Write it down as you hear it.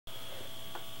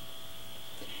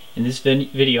In this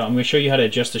video, I'm going to show you how to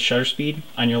adjust the shutter speed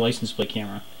on your license plate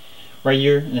camera. Right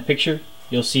here in the picture,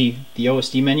 you'll see the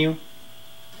OSD menu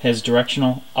has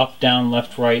directional up, down,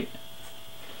 left, right.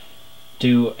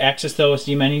 To access the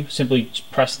OSD menu, simply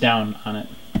press down on it.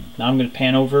 Now I'm going to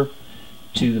pan over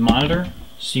to the monitor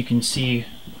so you can see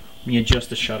me adjust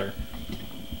the shutter.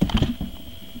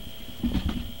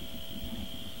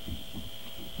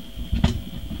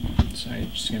 Sorry,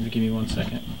 just going to give me 1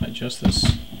 second. I'll adjust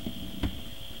this.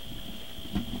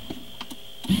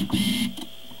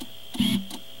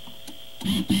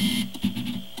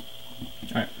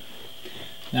 Alright,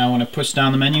 now when I push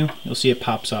down the menu, you'll see it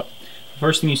pops up. The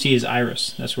first thing you see is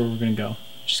iris. That's where we're going to go.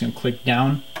 Just going to click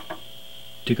down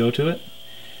to go to it.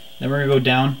 Then we're going to go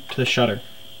down to the shutter.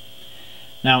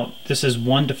 Now this is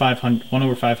 1 to 500, 1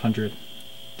 over 500.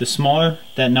 The smaller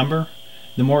that number,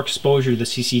 the more exposure the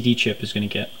CCD chip is going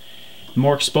to get. The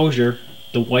more exposure,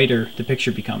 the whiter the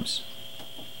picture becomes.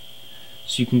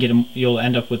 So you can get you'll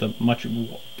end up with a much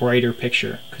brighter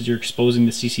picture because you're exposing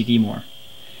the CCD more.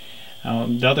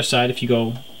 The other side, if you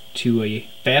go to a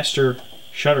faster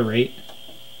shutter rate,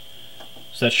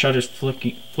 so that shutter's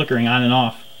flickering on and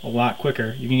off a lot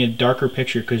quicker, you can get a darker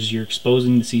picture because you're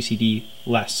exposing the CCD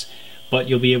less, but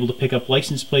you'll be able to pick up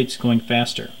license plates going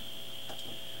faster.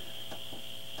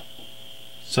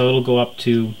 So it'll go up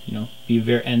to,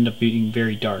 end up being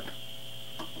very dark.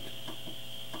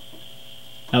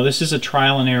 Now this is a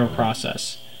trial and error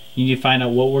process. You need to find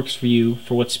out what works for you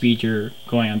for what speed you're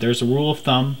going on. There's a rule of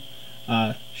thumb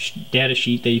data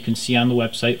sheet that you can see on the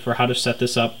website for how to set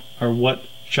this up, or what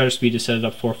shutter speed to set it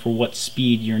up for what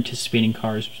speed you're anticipating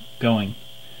cars going.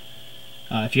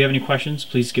 If you have any questions,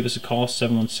 please give us a call,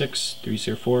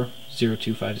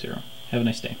 716-304-0250. Have a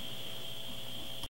nice day.